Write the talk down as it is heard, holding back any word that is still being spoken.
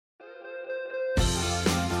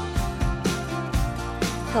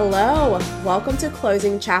Hello, welcome to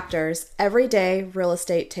Closing Chapters, Everyday Real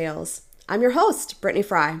Estate Tales. I'm your host, Brittany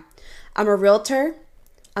Fry. I'm a realtor,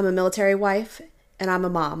 I'm a military wife, and I'm a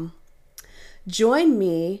mom. Join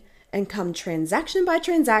me and come transaction by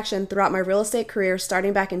transaction throughout my real estate career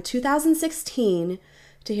starting back in 2016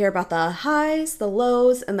 to hear about the highs, the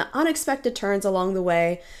lows, and the unexpected turns along the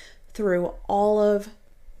way through all of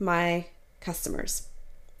my customers.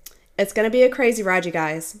 It's going to be a crazy ride, you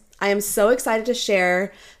guys. I am so excited to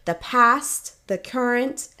share the past, the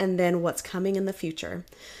current, and then what's coming in the future.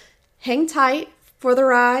 Hang tight for the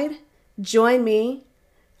ride. Join me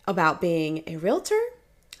about being a realtor,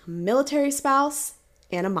 a military spouse,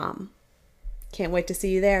 and a mom. Can't wait to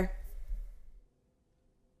see you there.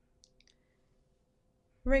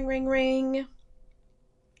 Ring, ring, ring.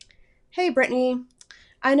 Hey, Brittany.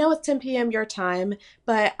 I know it's 10 p.m. your time,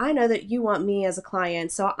 but I know that you want me as a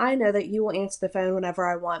client, so I know that you will answer the phone whenever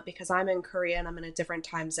I want because I'm in Korea and I'm in a different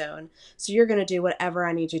time zone. So you're going to do whatever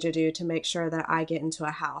I need you to do to make sure that I get into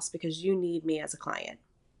a house because you need me as a client.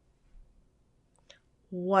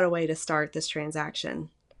 What a way to start this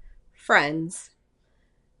transaction. Friends,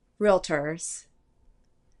 realtors,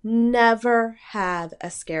 never have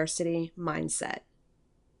a scarcity mindset.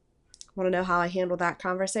 Want to know how I handled that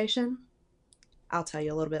conversation? I'll tell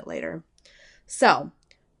you a little bit later. So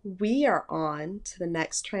we are on to the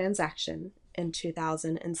next transaction in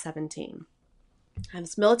 2017. I have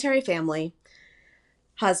this military family.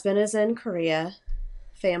 Husband is in Korea.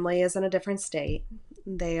 Family is in a different state.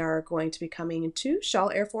 They are going to be coming to Shaw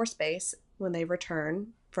Air Force Base when they return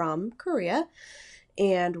from Korea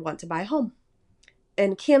and want to buy a home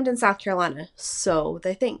in Camden, South Carolina. So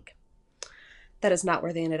they think. That is not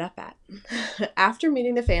where they ended up at. After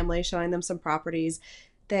meeting the family, showing them some properties,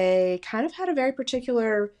 they kind of had a very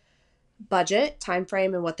particular budget, time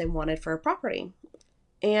frame, and what they wanted for a property.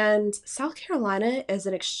 And South Carolina is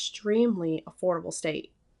an extremely affordable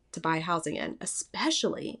state to buy housing in,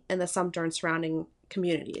 especially in the Sumter and surrounding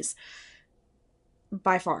communities.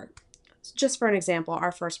 By far. Just for an example,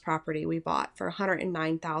 our first property we bought for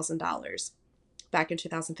 $109,000 back in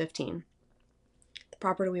 2015.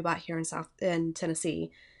 Property we bought here in Tennessee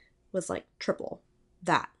was like triple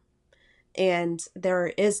that. And there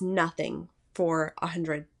is nothing for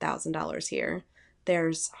 $100,000 here.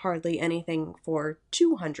 There's hardly anything for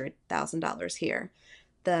 $200,000 here.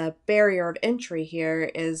 The barrier of entry here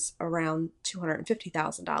is around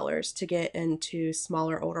 $250,000 to get into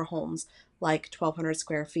smaller, older homes like 1,200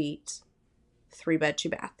 square feet, 3-bed,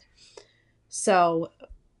 2-bath. So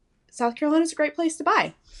South Carolina is a great place to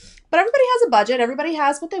buy. But everybody has a budget. Everybody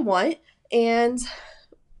has what they want. And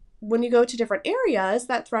when you go to different areas,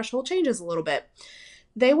 that threshold changes a little bit.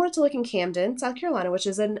 They wanted to look in Camden, South Carolina, which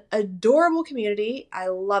is an adorable community. I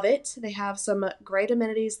love it. They have some great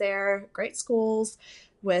amenities there, great schools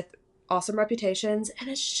with awesome reputations. And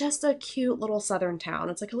it's just a cute little southern town.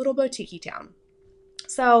 It's like a little boutique town.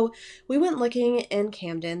 So we went looking in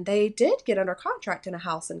Camden. They did get under contract in a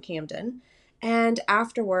house in Camden. And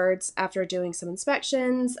afterwards, after doing some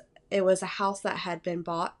inspections, it was a house that had been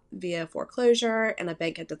bought via foreclosure and a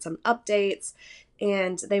bank had did some updates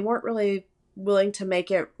and they weren't really willing to make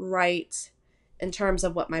it right in terms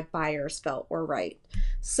of what my buyers felt were right.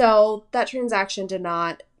 So that transaction did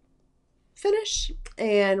not finish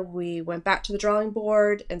and we went back to the drawing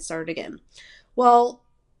board and started again. Well,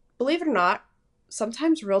 believe it or not,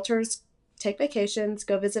 sometimes realtors take vacations,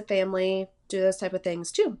 go visit family, do those type of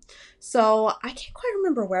things too. So I can't quite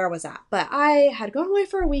remember where I was at, but I had gone away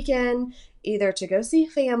for a weekend, either to go see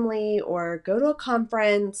family or go to a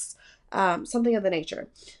conference, something of the nature.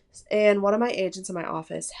 And one of my agents in my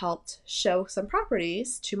office helped show some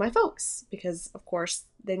properties to my folks because, of course,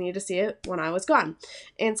 they needed to see it when I was gone.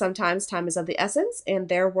 And sometimes time is of the essence and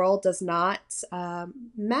their world does not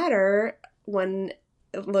matter when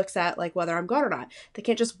it looks at like whether I'm gone or not. They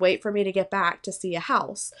can't just wait for me to get back to see a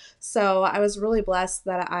house. So I was really blessed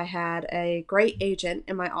that I had a great agent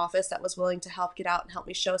in my office that was willing to help get out and help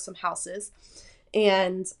me show some houses.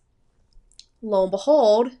 And lo and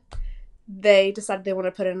behold, they decided they wanted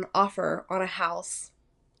to put in an offer on a house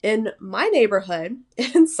in my neighborhood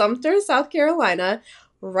in Sumter, South Carolina,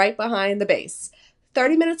 right behind the base.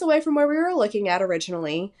 30 minutes away from where we were looking at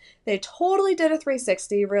originally. They totally did a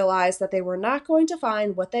 360, realized that they were not going to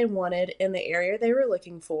find what they wanted in the area they were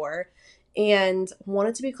looking for, and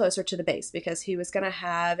wanted to be closer to the base because he was going to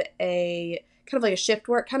have a kind of like a shift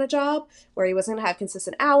work kind of job where he wasn't going to have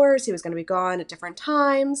consistent hours. He was going to be gone at different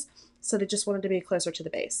times. So they just wanted to be closer to the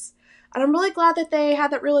base. And I'm really glad that they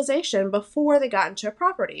had that realization before they got into a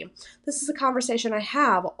property. This is a conversation I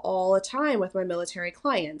have all the time with my military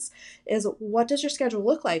clients is what does your schedule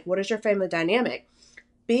look like? What is your family dynamic?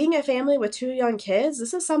 being a family with 2 young kids,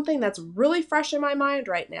 this is something that's really fresh in my mind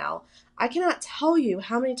right now. I cannot tell you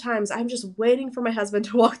how many times I'm just waiting for my husband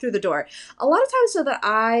to walk through the door. A lot of times so that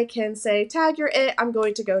I can say, Tag, you're it, I'm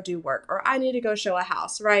going to go do work, or I need to go show a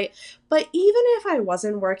house, right? But even if I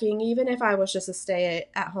wasn't working, even if I was just a stay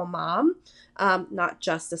at home mom, not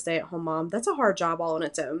just a stay at home mom, that's a hard job all on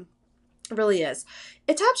its own. It really is.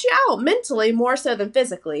 It taps you out mentally more so than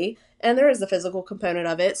physically, and there is a physical component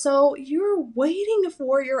of it. So you're waiting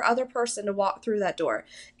for your other person to walk through that door.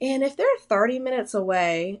 And if they're 30 minutes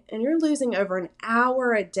away and you're losing over an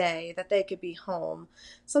hour a day that they could be home,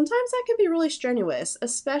 sometimes that can be really strenuous,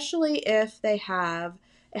 especially if they have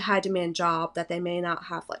a high demand job that they may not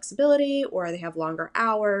have flexibility or they have longer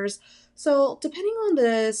hours. So, depending on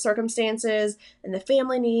the circumstances and the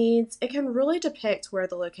family needs, it can really depict where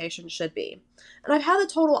the location should be. And I've had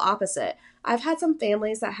the total opposite. I've had some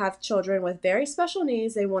families that have children with very special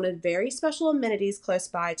needs. They wanted very special amenities close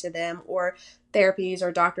by to them, or therapies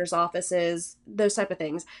or doctor's offices, those type of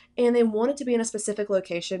things. And they wanted to be in a specific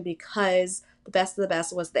location because the best of the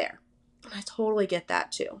best was there. And I totally get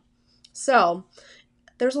that too. So,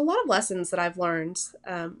 there's a lot of lessons that I've learned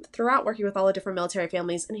throughout working with all the different military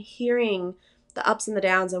families and hearing the ups and the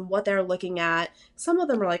downs and what they're looking at. Some of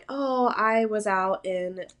them are like, oh, I was out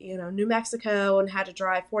in, New Mexico and had to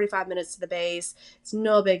drive 45 minutes to the base. It's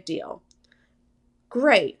no big deal.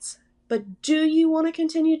 Great. But do you want to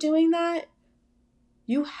continue doing that?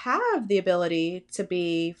 You have the ability to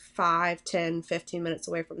be 5, 10, 15 minutes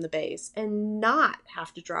away from the base and not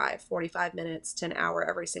have to drive 45 minutes to an hour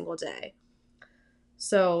every single day.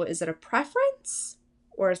 So is it a preference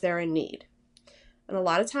or is there a need? And a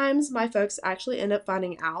lot of times my folks actually end up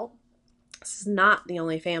finding out this is not the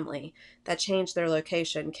only family that changed their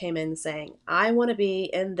location, came in saying, I want to be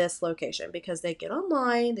in this location, because they get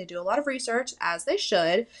online, they do a lot of research, as they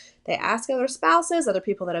should. They ask other spouses, other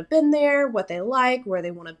people that have been there, what they like, where they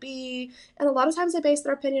want to be. And a lot of times they base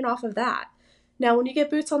their opinion off of that. Now, when you get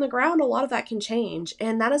boots on the ground, a lot of that can change.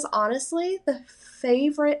 And that is honestly the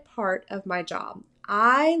favorite part of my job.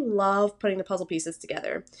 I love putting the puzzle pieces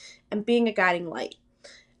together and being a guiding light.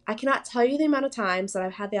 I cannot tell you the amount of times that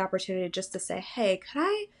I've had the opportunity just to say, hey, could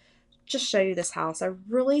I just show you this house? I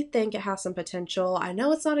really think it has some potential. I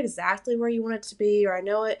know it's not exactly where you want it to be, or I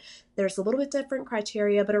know there's a little bit different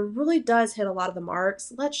criteria, but it really does hit a lot of the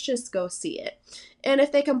marks. Let's just go see it. And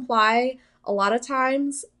if they comply, a lot of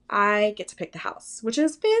times I get to pick the house, which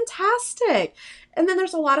is fantastic. And then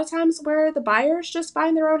there's a lot of times where the buyers just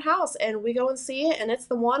find their own house and we go and see it and it's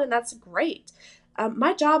the one, and that's great.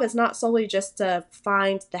 My job is not solely just to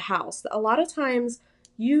find the house. A lot of times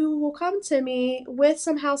you will come to me with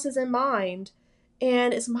some houses in mind,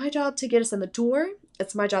 and it's my job to get us in the door.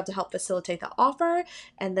 It's my job to help facilitate the offer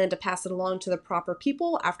and then to pass it along to the proper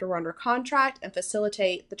people after we're under contract and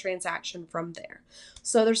facilitate the transaction from there.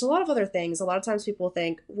 So there's a lot of other things. A lot of times people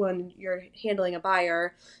think when you're handling a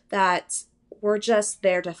buyer that we're just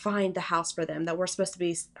there to find the house for them, that we're supposed to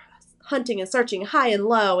be hunting and searching high and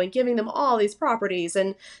low and giving them all these properties.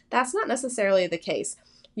 And that's not necessarily the case.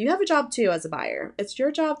 You have a job too as a buyer. It's your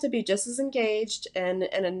job to be just as engaged and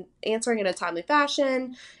answering in a timely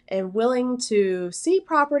fashion and willing to see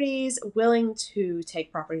properties, willing to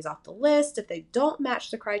take properties off the list if they don't match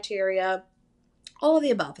the criteria, all of the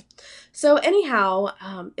above. So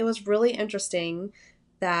anyhow, it was really interesting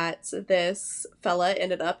that this fella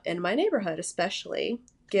ended up in my neighborhood, especially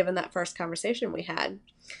given that first conversation we had.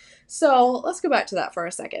 So let's go back to that for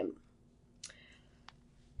a second.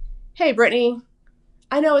 Hey, Brittany,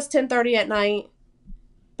 I know it's 10:30 at night,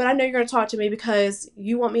 but I know you're going to talk to me because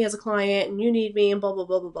you want me as a client and you need me and blah, blah,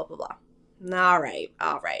 blah, blah, blah, blah, blah. All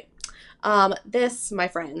right. This, my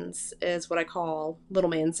friends, is what I call little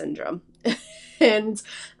man syndrome. And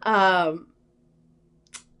I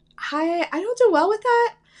don't do well with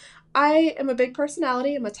that. I am a big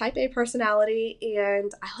personality. I'm a type A personality,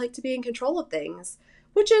 and I like to be in control of things,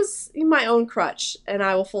 which is my own crutch, and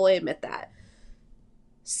I will fully admit that.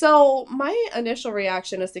 So my initial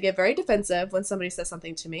reaction is to get very defensive when somebody says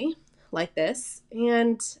something to me like this,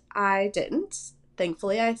 and I didn't.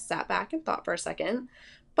 Thankfully, I sat back and thought for a second,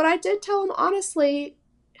 but I did tell them honestly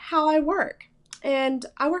how I work, and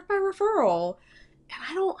I work by referral, and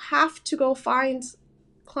I don't have to go find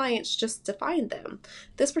clients just to find them.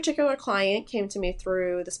 This particular client came to me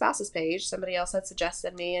through the spouses page. Somebody else had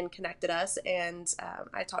suggested me and connected us, and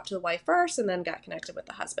I talked to the wife first and then got connected with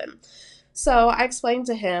the husband. So I explained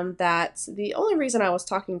to him that the only reason I was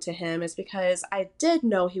talking to him is because I did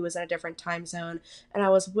know he was in a different time zone, and I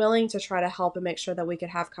was willing to try to help and make sure that we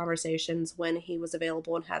could have conversations when he was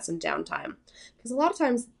available and had some downtime. Because a lot of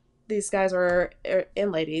times these guys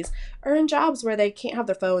and ladies are in jobs where they can't have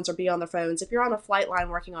their phones or be on their phones. If you're on a flight line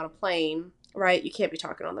working on a plane, right, you can't be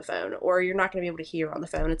talking on the phone, or you're not going to be able to hear on the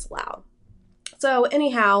phone. It's loud. So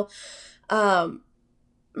anyhow,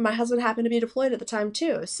 my husband happened to be deployed at the time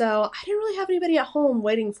too. So I didn't really have anybody at home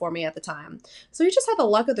waiting for me at the time. So we just had the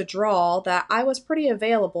luck of the draw that I was pretty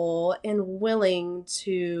available and willing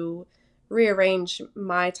to rearrange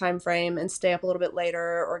my time frame and stay up a little bit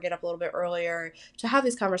later or get up a little bit earlier to have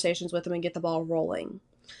these conversations with him and get the ball rolling.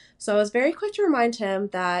 So I was very quick to remind him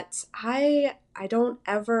that I don't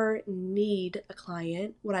ever need a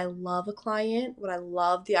client. Would I love a client? Would I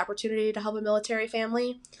love the opportunity to help a military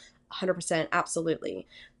family? 100%, absolutely.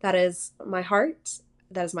 That is my heart,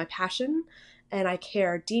 that is my passion, and I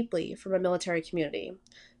care deeply for my military community.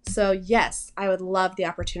 So yes, I would love the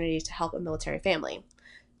opportunity to help a military family.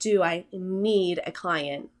 Do I need a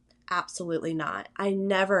client? Absolutely not. I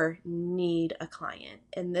never need a client.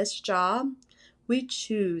 In this job, we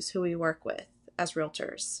choose who we work with as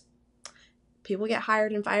realtors. People get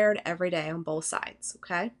hired and fired every day on both sides,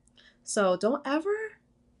 okay? So don't ever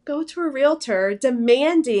go to a realtor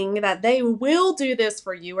demanding that they will do this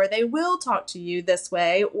for you or they will talk to you this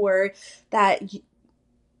way or that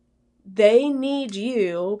they need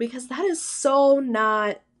you, because that is so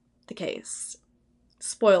not the case.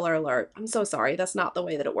 Spoiler alert. I'm so sorry. That's not the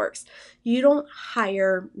way that it works. You don't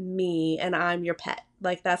hire me and I'm your pet.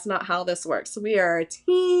 Like, that's not how this works. We are a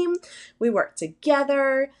team. We work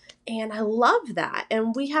together. And I love that.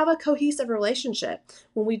 And we have a cohesive relationship.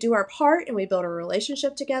 When we do our part and we build a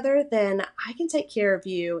relationship together, then I can take care of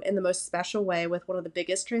you in the most special way with one of the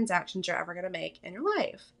biggest transactions you're ever going to make in your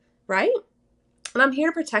life, right? And I'm here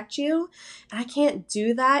to protect you. And I can't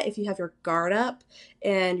do that if you have your guard up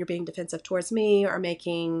and you're being defensive towards me or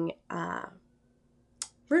making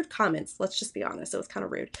rude comments. Let's just be honest. It was kind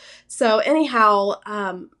of rude. So anyhow,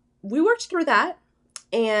 we worked through that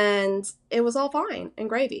and it was all fine and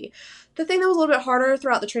gravy. The thing that was a little bit harder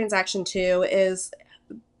throughout the transaction too is,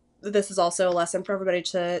 this is also a lesson for everybody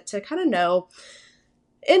to kind of know.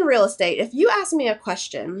 In real estate, if you ask me a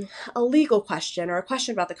question, a legal question or a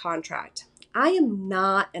question about the contract, I am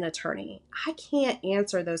not an attorney. I can't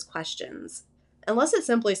answer those questions unless it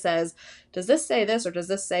simply says, does this say this or does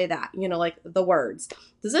this say that? You know, like the words.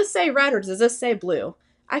 Does this say red or does this say blue?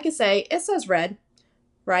 I can say, it says red,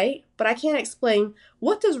 right? But I can't explain,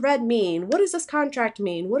 what does red mean? What does this contract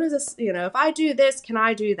mean? What is this, if I do this, can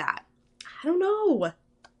I do that? I don't know.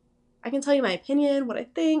 I can tell you my opinion, what I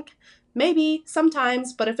think. Maybe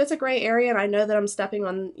sometimes, but if it's a gray area and I know that I'm stepping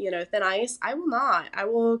on, thin ice, I will not. I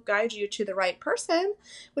will guide you to the right person,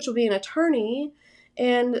 which will be an attorney.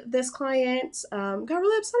 And this client got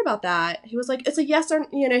really upset about that. He was like, it's a yes or,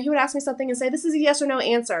 he would ask me something and say, this is a yes or no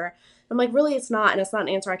answer. I'm like, really, it's not. And it's not an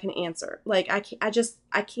answer I can answer. Like,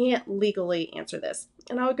 I can't legally answer this.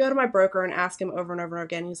 And I would go to my broker and ask him over and over and over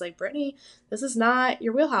again. He's like, Brittany, this is not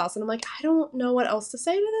your wheelhouse. And I'm like, I don't know what else to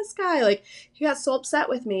say to this guy. Like, he got so upset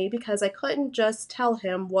with me because I couldn't just tell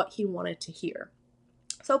him what he wanted to hear.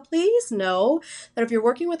 So please know that if you're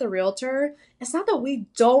working with a realtor, it's not that we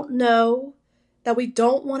don't know, that we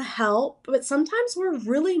don't want to help, but sometimes we're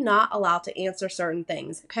really not allowed to answer certain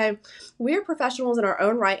things, okay? We are professionals in our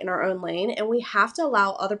own right, in our own lane, and we have to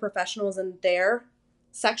allow other professionals in their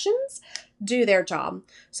sections do their job.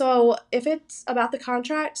 So if it's about the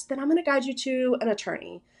contract, then I'm going to guide you to an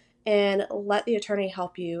attorney and let the attorney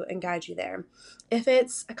help you and guide you there. If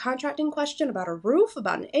it's a contracting question about a roof,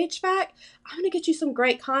 about an HVAC, I'm going to get you some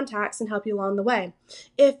great contacts and help you along the way.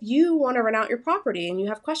 If you want to rent out your property and you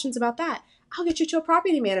have questions about that, I'll get you to a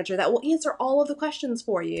property manager that will answer all of the questions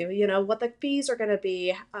for you. What the fees are going to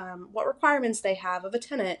be, what requirements they have of a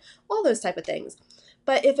tenant, all those type of things.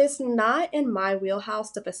 But if it's not in my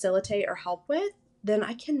wheelhouse to facilitate or help with, then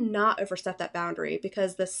I cannot overstep that boundary,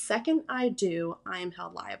 because the second I do, I am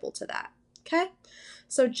held liable to that. Okay?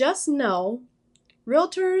 So just know,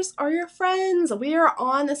 realtors are your friends. We are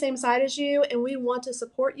on the same side as you and we want to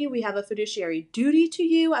support you. We have a fiduciary duty to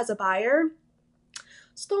you as a buyer.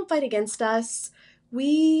 So don't fight against us.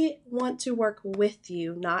 We want to work with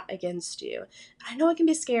you, not against you. I know it can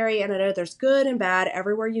be scary, and I know there's good and bad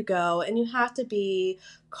everywhere you go, and you have to be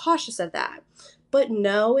cautious of that. But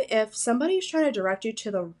know, if somebody's trying to direct you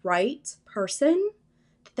to the right person,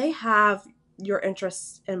 they have your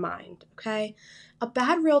interests in mind, okay? A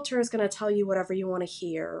bad realtor is going to tell you whatever you want to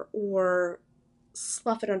hear or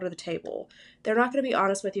slough it under the table. They're not going to be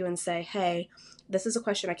honest with you and say, hey, this is a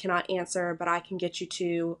question I cannot answer, but I can get you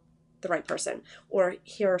to the right person. Or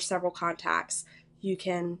here are several contacts. You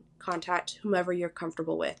can contact whomever you're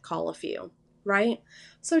comfortable with. Call a few, right?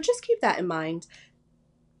 So just keep that in mind.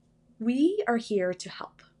 We are here to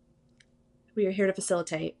help. We are here to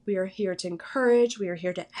facilitate. We are here to encourage. We are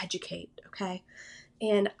here to educate, okay?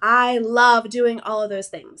 And I love doing all of those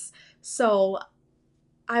things. So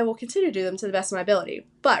I will continue to do them to the best of my ability.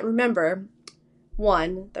 But remember,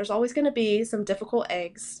 one, there's always going to be some difficult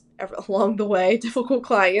eggs along the way, difficult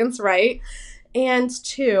clients, right? And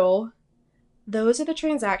two, those are the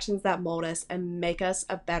transactions that mold us and make us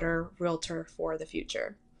a better realtor for the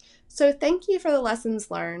future. So thank you for the lessons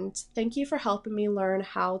learned. Thank you for helping me learn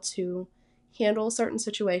how to handle certain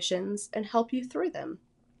situations and help you through them.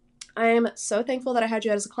 I am so thankful that I had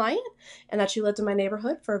you as a client and that you lived in my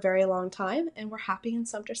neighborhood for a very long time, and we're happy in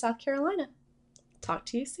Sumter, South Carolina. Talk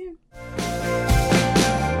to you soon.